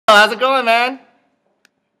How's it going, man?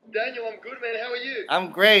 Daniel, I'm good, man. How are you?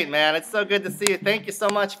 I'm great, man. It's so good to see you. Thank you so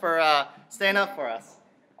much for staying up for us.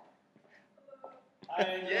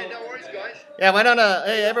 Yeah, no worries, guys. Yeah, why don't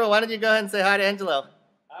hey everyone, why don't you go ahead and say hi to Engelo?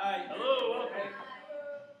 Hi. Hello.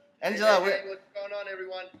 Angelo, Hey, what's going on,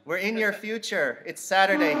 everyone? we're in your future. It's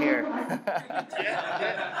Saturday here.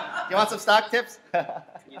 Yeah. You want some stock tips? Well,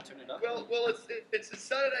 it's a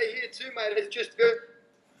Saturday here too, mate. It's just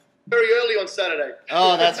very early on Saturday.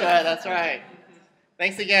 Oh, that's right, that's right.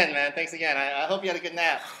 Thanks again, man. Thanks again. I hope you had a good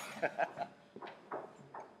nap.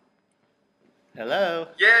 Hello.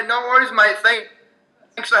 Yeah, no worries, mate.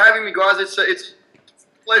 Thanks for having me, guys. It's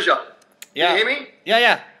a pleasure. Yeah. Can you hear me?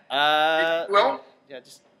 Yeah. Well? Yeah,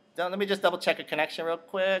 let me just double check a connection real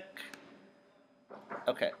quick.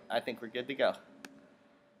 Okay, I think we're good to go.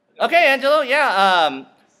 Okay, Angelo. Yeah.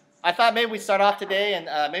 I thought maybe we'd start off today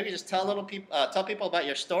and maybe just tell people about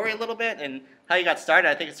your story a little bit and how you got started.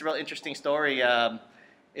 I think it's a real interesting story.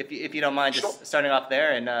 If you don't mind just starting off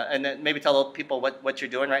there and then maybe tell people what you're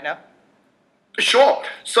doing right now. Sure.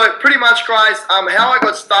 So pretty much, guys, how I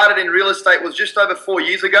got started in real estate was just over 4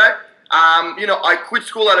 years ago. I quit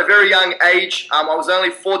school at a very young age. I was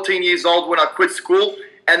only 14 years old when I quit school.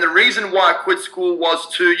 And the reason why I quit school was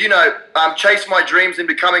to, chase my dreams in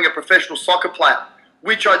becoming a professional soccer player,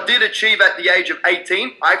 which I did achieve at the age of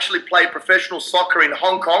 18. I actually played professional soccer in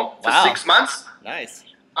Hong Kong for 6 months. Nice.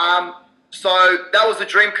 So that was a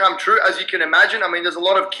dream come true, as you can imagine. I mean, there's a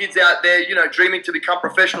lot of kids out there, dreaming to become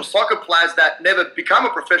professional soccer players that never become a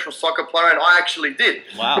professional soccer player, and I actually did.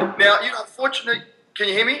 Wow. Now, unfortunately, can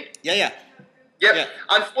you hear me? Yeah. Yep. Yeah.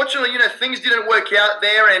 Unfortunately, things didn't work out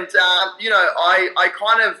there, and I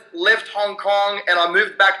kind of left Hong Kong and I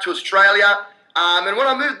moved back to Australia. And when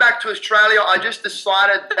I moved back to Australia, I just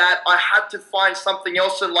decided that I had to find something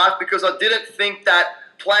else in life because I didn't think that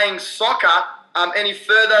playing soccer any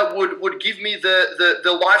further would give me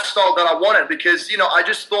the lifestyle that I wanted, because I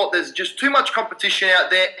just thought there's just too much competition out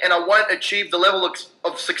there and I won't achieve the level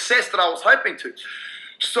of success that I was hoping to.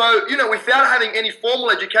 So, without having any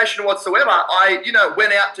formal education whatsoever, I,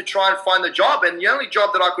 went out to try and find the job. And the only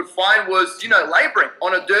job that I could find was, labouring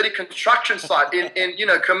on a dirty construction site in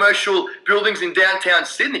commercial buildings in downtown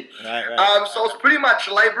Sydney. Right. So I was pretty much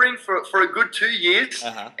labouring for a good 2 years.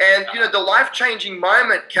 And, the life-changing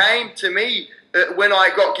moment came to me when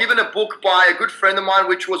I got given a book by a good friend of mine,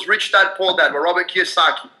 which was Rich Dad Poor Dad by Robert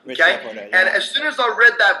Kiyosaki. Okay? And as soon as I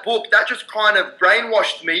read that book, that just kind of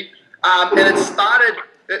brainwashed me. And it started...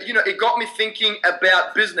 it got me thinking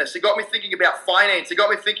about business. It got me thinking about finance. It got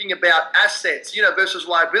me thinking about assets, versus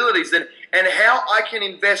liabilities, and how I can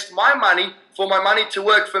invest my money for my money to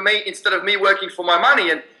work for me instead of me working for my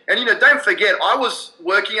money. And don't forget, I was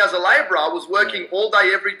working as a labourer. I was working all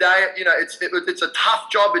day, every day. It's a tough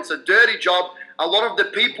job. It's a dirty job. A lot of the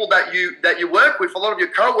people that you work with, a lot of your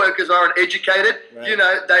co-workers aren't educated.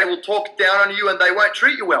 Right. They will talk down on you and they won't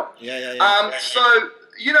treat you well. Yeah. So...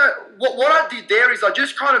 what I did there is I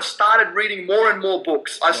just kind of started reading more and more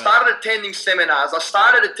books. I started attending seminars. I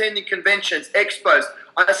started attending conventions, expos.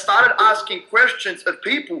 I started asking questions of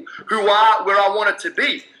people who are where I wanted to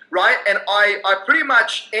be, right? And I pretty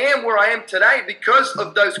much am where I am today because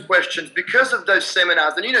of those questions, because of those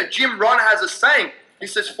seminars. And, Jim Rohn has a saying. He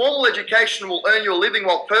says, formal education will earn you a living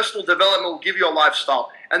while personal development will give you a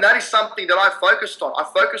lifestyle. And that is something that I focused on. I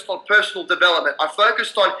focused on personal development. I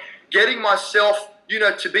focused on getting myself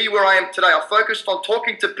to be where I am today. I focused on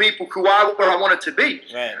talking to people who are where I wanted to be.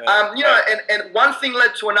 Right. And one thing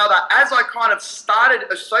led to another. As I kind of started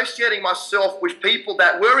associating myself with people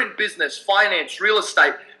that were in business, finance, real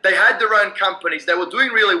estate, they had their own companies, they were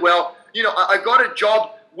doing really well. I got a job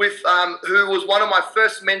with who was one of my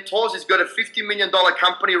first mentors. He's got a $50 million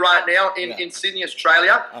company right now in Sydney,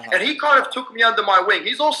 Australia. And he kind of took me under my wing.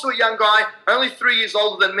 He's also a young guy, only 3 years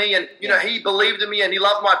older than me. And, he believed in me and he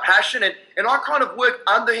loved my passion. And I kind of worked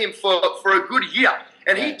under him for a good year.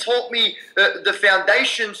 And he taught me the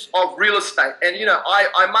foundations of real estate. And,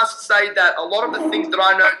 I must say that a lot of the things that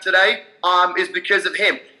I know today is because of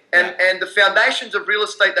him. And the foundations of real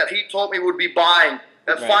estate that he taught me would be buying,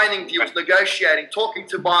 finding deals, negotiating, talking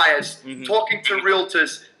to buyers, talking to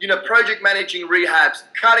realtors, project managing rehabs,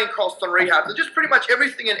 cutting costs on rehabs, and just pretty much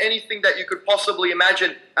everything and anything that you could possibly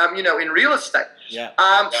imagine, in real estate.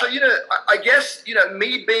 So, I guess,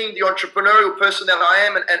 me being the entrepreneurial person that I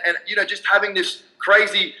am and just having this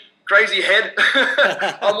crazy head,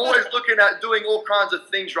 I'm always looking at doing all kinds of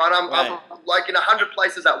things, right? I'm like in 100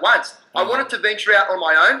 places at once. I wanted to venture out on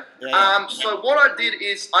my own. So what I did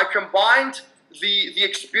is I combined the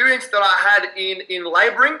experience that I had in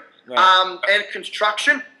labouring and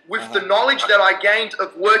construction with the knowledge that I gained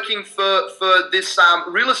of working for this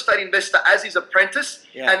real estate investor as his apprentice,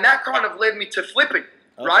 and that kind of led me to flipping.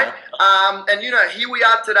 Right? And, here we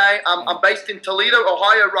are today. I'm based in Toledo,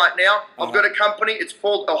 Ohio right now. I've got a company. It's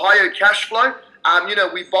called Ohio Cashflow.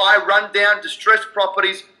 We buy rundown, distressed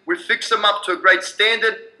properties. We fix them up to a great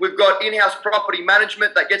standard. We've got in-house property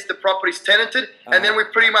management that gets the properties tenanted. And then we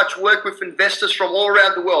pretty much work with investors from all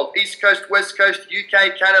around the world. East Coast, West Coast,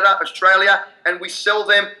 UK, Canada, Australia. And we sell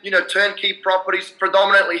them, turnkey properties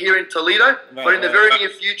predominantly here in Toledo. But in the very near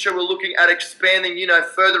future, we're looking at expanding,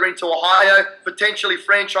 further into Ohio, potentially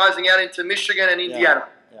franchising out into Michigan and Indiana.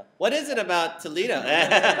 What is it about Toledo?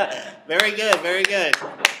 Very good, very good.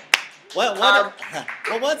 What's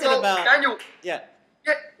it about? Daniel, yeah,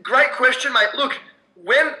 great question, mate. Look,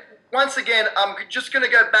 once again, I'm just going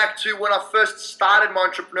to go back to when I first started my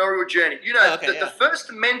entrepreneurial journey. The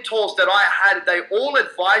first mentors that I had, they all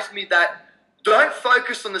advised me that don't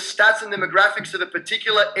focus on the stats and demographics of a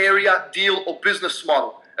particular area, deal, or business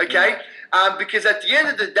model, okay? Because at the end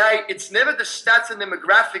of the day, it's never the stats and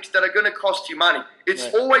demographics that are going to cost you money.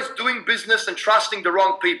 It's always doing business and trusting the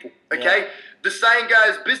wrong people, okay? The saying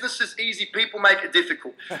goes, business is easy, people make it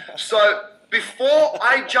difficult. So before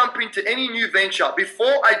I jump into any new venture,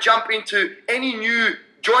 before I jump into any new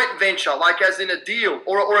joint venture, like as in a deal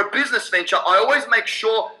or a business venture, I always make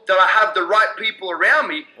sure that I have the right people around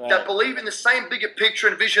me that believe in the same bigger picture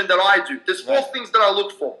and vision that I do. There's four things that I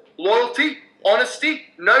look for: loyalty, honesty,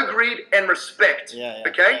 no greed, and respect.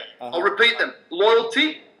 Okay? I'll repeat them.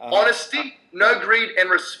 Loyalty, honesty, no greed, and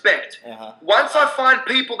respect. Once I find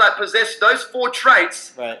people that possess those four traits,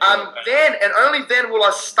 then and only then will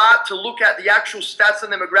I start to look at the actual stats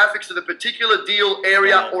and demographics of a particular deal,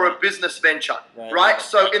 area, or a business venture. Right?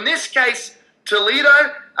 So in this case,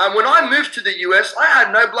 Toledo, when I moved to the US, I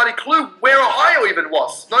had no bloody clue where Ohio even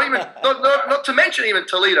was. Not to mention even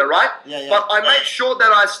Toledo, right? But I made sure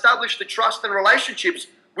that I established the trust and relationships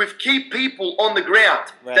with key people on the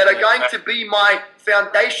ground that are going to be my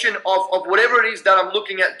foundation of whatever it is that I'm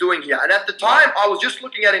looking at doing here. And at the time, I was just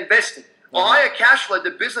looking at investing. Ohio Cashflow,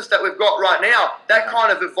 the business that we've got right now, that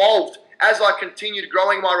kind of evolved as I continued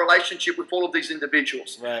growing my relationship with all of these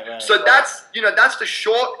individuals. So that's the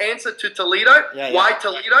short answer to Toledo. Why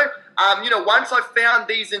Toledo? Once I found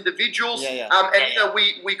these individuals, and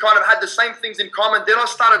we kind of had the same things in common, then I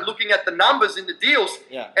started looking at the numbers in the deals.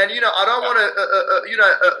 And I don't want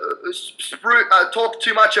to talk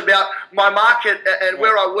too much about my market and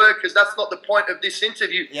where I work, because that's not the point of this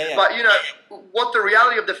interview. But what the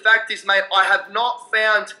reality of the fact is, mate, I have not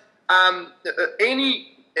found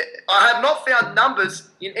I have not found numbers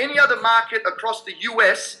in any other market across the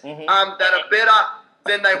US that are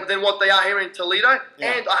better than what they are here in Toledo,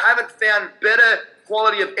 and I haven't found better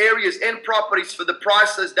quality of areas and properties for the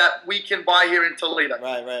prices that we can buy here in Toledo.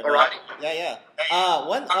 All right.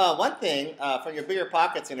 One thing from your Bigger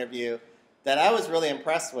Pockets interview that I was really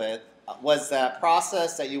impressed with was that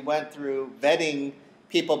process that you went through vetting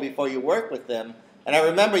people before you work with them. And I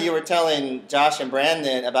remember you were telling Josh and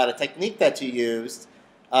Brandon about a technique that you used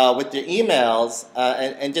with your emails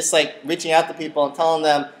and just like reaching out to people and telling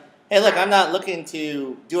them, hey, look, I'm not looking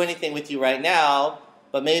to do anything with you right now,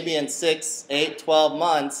 but maybe in 6, 8, 12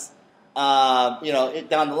 months, down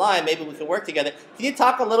the line, maybe we can work together. Can you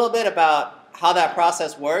talk a little bit about how that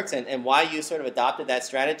process works and why you sort of adopted that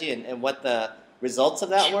strategy and what the results of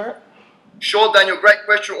that were? Sure, Daniel. Great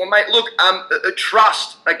question. Well, mate, look,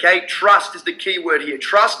 trust, okay? Trust is the key word here.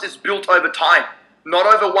 Trust is built over time, not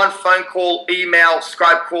over one phone call, email,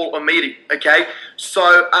 Skype call, or meeting, okay? So,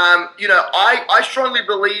 I strongly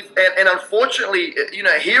believe, and unfortunately,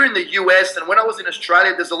 here in the US and when I was in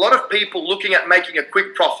Australia, there's a lot of people looking at making a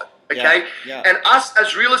quick profit, okay? And us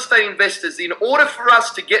as real estate investors, in order for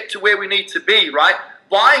us to get to where we need to be, right,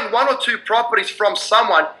 buying 1 or 2 properties from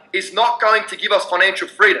someone is not going to give us financial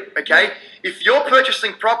freedom, okay? If you're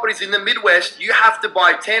purchasing properties in the Midwest, you have to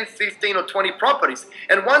buy 10, 15, or 20 properties.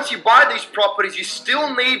 And once you buy these properties, you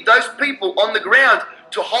still need those people on the ground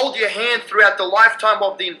to hold your hand throughout the lifetime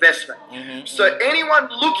of the investment. So anyone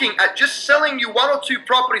looking at just selling you 1 or 2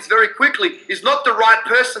 properties very quickly is not the right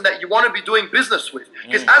person that you want to be doing business with.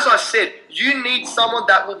 Because as I said, you need someone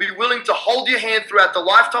that will be willing to hold your hand throughout the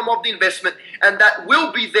lifetime of the investment and that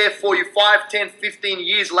will be there for you 5, 10, 15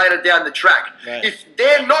 years later down the track. If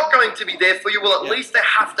they're not going to be there for you, well, at least they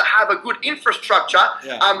have to have a good infrastructure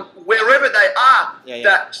wherever they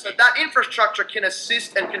are, so that infrastructure can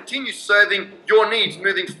assist and continue serving your needs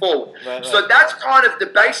moving forward. So that's kind of the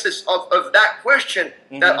basis of that question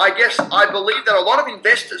that I believe that a lot of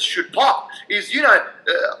investors should pop is,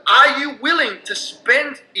 are you willing to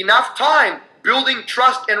spend enough time building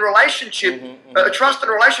trust and relationship, trust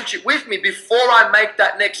and relationship with me before I make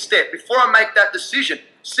that next step, before I make that decision.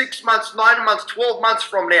 6 months, 9 months, 12 months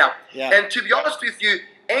from now. Yeah. And to be honest with you,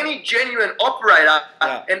 any genuine operator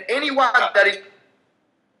and anyone that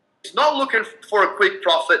is not looking for a quick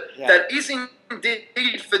profit, that is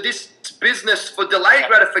indeed for this business for delayed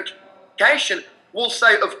gratification, will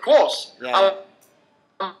say, of course, I'm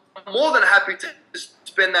more than happy to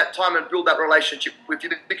spend that time and build that relationship with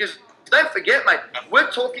you. Because don't forget, mate,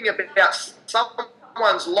 we're talking about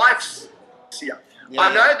someone's life here.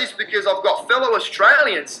 I know this because I've got fellow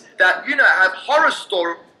Australians that, you know, have horror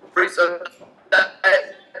stories of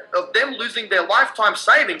them losing their lifetime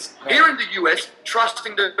savings here in the US,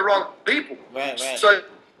 trusting the wrong people. So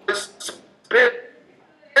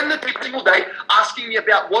spend the single day asking me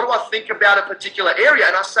about what do I think about a particular area,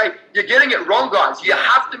 and I say, you're getting it wrong, guys. You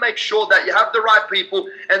have to make sure that you have the right people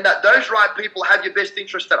and that those right people have your best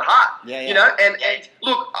interest at heart. You know, and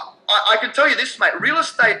look, I can tell you this, mate, real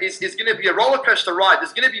estate is going to be a roller coaster ride.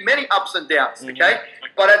 There's going to be many ups and downs, okay?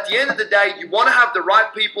 But at the end of the day, you want to have the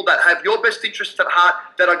right people that have your best interest at heart,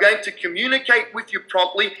 that are going to communicate with you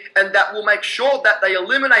properly, and that will make sure that they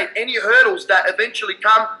eliminate any hurdles that eventually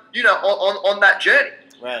come, you know, on that journey.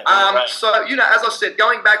 So, you know, as I said,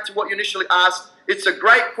 going back to what you initially asked, it's a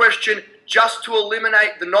great question just to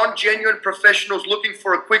eliminate the non-genuine professionals looking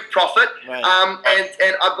for a quick profit. And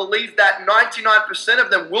I believe that 99%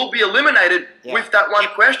 of them will be eliminated with that one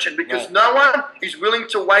question, because no one is willing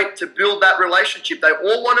to wait to build that relationship. They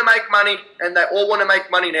all want to make money, and they all want to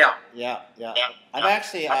make money now. I've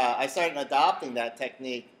actually, I started adopting that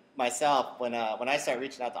technique myself when I started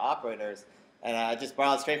reaching out to operators. And I just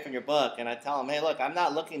borrow it straight from your book, and I tell them, hey, look, I'm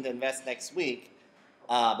not looking to invest next week,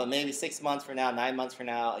 but maybe 6 months from now, 9 months from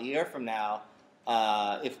now, a year from now,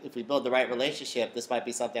 if we build the right relationship, this might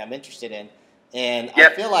be something I'm interested in. And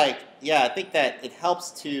I feel like, I think that it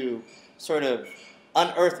helps to sort of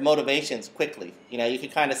unearth motivations quickly. You know, you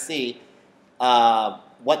can kind of see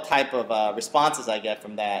what type of responses I get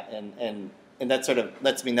from that, and that sort of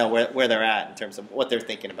lets me know where they're at in terms of what they're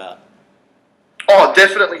thinking about. Oh,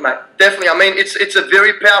 definitely, mate. Definitely. I mean, it's a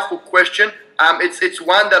very powerful question. It's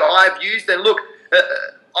one that I've used. And look,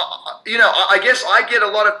 you know, I guess I get a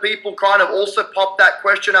lot of people kind of also pop that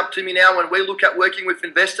question up to me now when we look at working with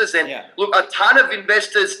investors. And look, a ton of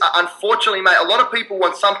investors, unfortunately, mate, a lot of people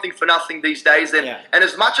want something for nothing these days. And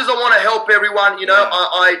as much as I want to help everyone, you know,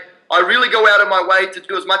 I really go out of my way to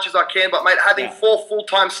do as much as I can, but mate, having 4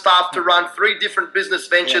 full-time staff to run 3 different business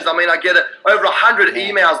ventures, I mean, I get over 100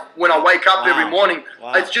 emails when I wake up every morning.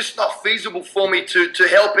 It's just not feasible for me to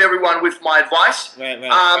help everyone with my advice.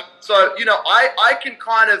 So, you know, I can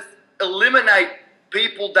kind of eliminate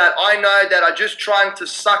people that I know that are just trying to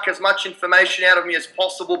suck as much information out of me as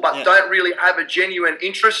possible, but don't really have a genuine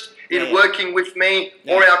interest in working with me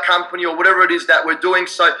or our company or whatever it is that we're doing.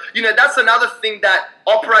 So, you know, that's another thing that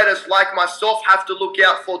operators like myself have to look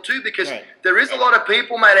out for too, because there is a lot of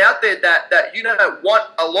people, mate, out there that you know, want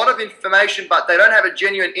a lot of information, but they don't have a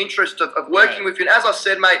genuine interest of working with you. And as I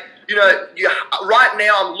said, mate, you know, right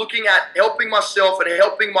now I'm looking at helping myself and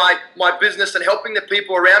helping my business and helping the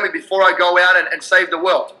people around me before I go out and save the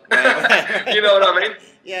world. You know what I mean?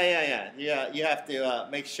 You have to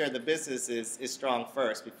make sure the business is strong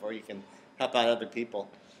first before you can help out other people.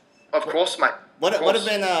 Of course, mate. What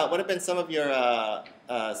have been some of your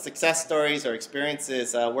success stories or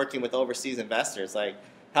experiences working with overseas investors? Like,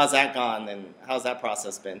 how's that gone, and how's that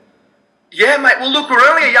process been? Yeah, mate. Well, look, we're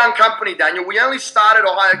only a young company, Daniel. We only started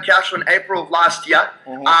Ohio Cashflow in April of last year.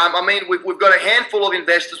 I mean, we've got a handful of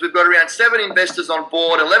investors. We've got around 7 investors on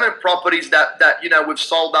board, 11 properties that you know, we've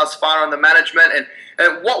sold thus far on the management.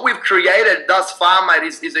 And what we've created thus far, mate,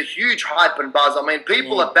 is a huge hype and buzz. I mean,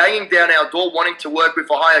 people are banging down our door wanting to work with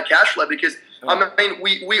Ohio Cashflow because, I mean,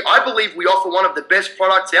 I believe we offer one of the best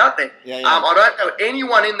products out there. I don't know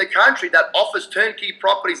anyone in the country that offers turnkey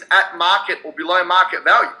properties at market or below market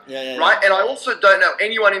value, right? And I also don't know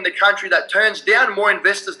anyone in the country that turns down more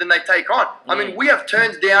investors than they take on. I mean, we have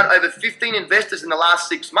turned down over 15 investors in the last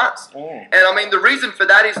 6 months. And I mean, the reason for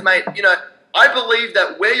that is, mate, you know, I believe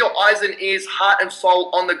that we're your eyes and ears, heart and soul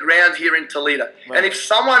on the ground here in Toledo. And if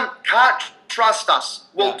someone can't trust us,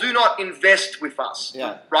 well, do not invest with us,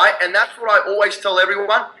 right? And that's what I always tell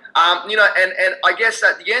everyone. You know, and I guess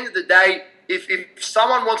at the end of the day, if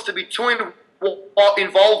someone wants to be too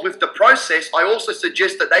involved with the process, I also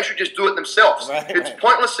suggest that they should just do it themselves. It's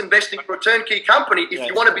pointless investing for a turnkey company if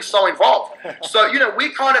you want to be so involved. So, you know, we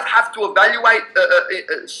kind of have to evaluate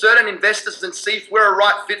certain investors and see if we're a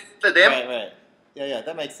right fit for them. Yeah,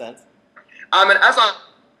 that makes sense. And as I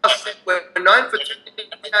said, we're known for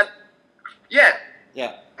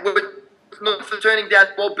not for turning down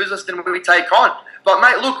more business than we take on. But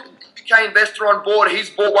mate, look, UK investor on board. He's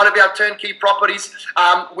bought one of our turnkey properties.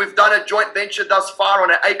 We've done a joint venture thus far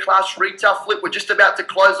on an A-class retail flip. We're just about to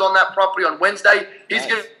close on that property on Wednesday. He's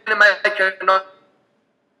going to make a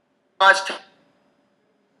nice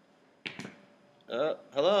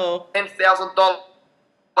hello.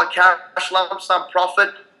 $10,000 cash lump sum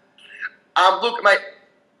profit. Look, mate.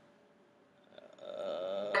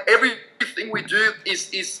 Everything we do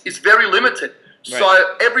is very limited. Right.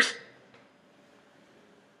 So every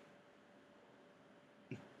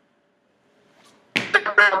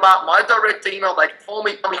about my direct email, they call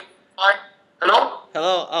me. Hello.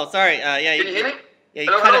 Hello. Oh, sorry. Yeah. Can you hear me? Yeah.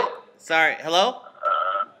 You hello. Sorry. Hello.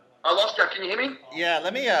 I lost you. Can you hear me? Yeah.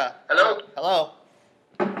 Let me. Hello. Hello.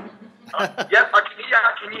 Yep. I can hear you.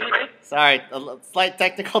 Can you hear me? Sorry. A slight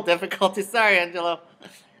technical difficulty. Sorry, Engelo.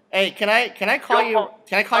 Hey, can I call you?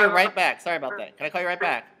 Can I call you right back? Sorry about that. Can I call you right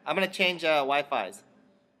back? I'm gonna change Wi-Fi's.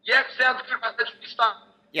 Yeah, sounds good. Let's start.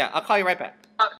 Yeah, I'll call you right back.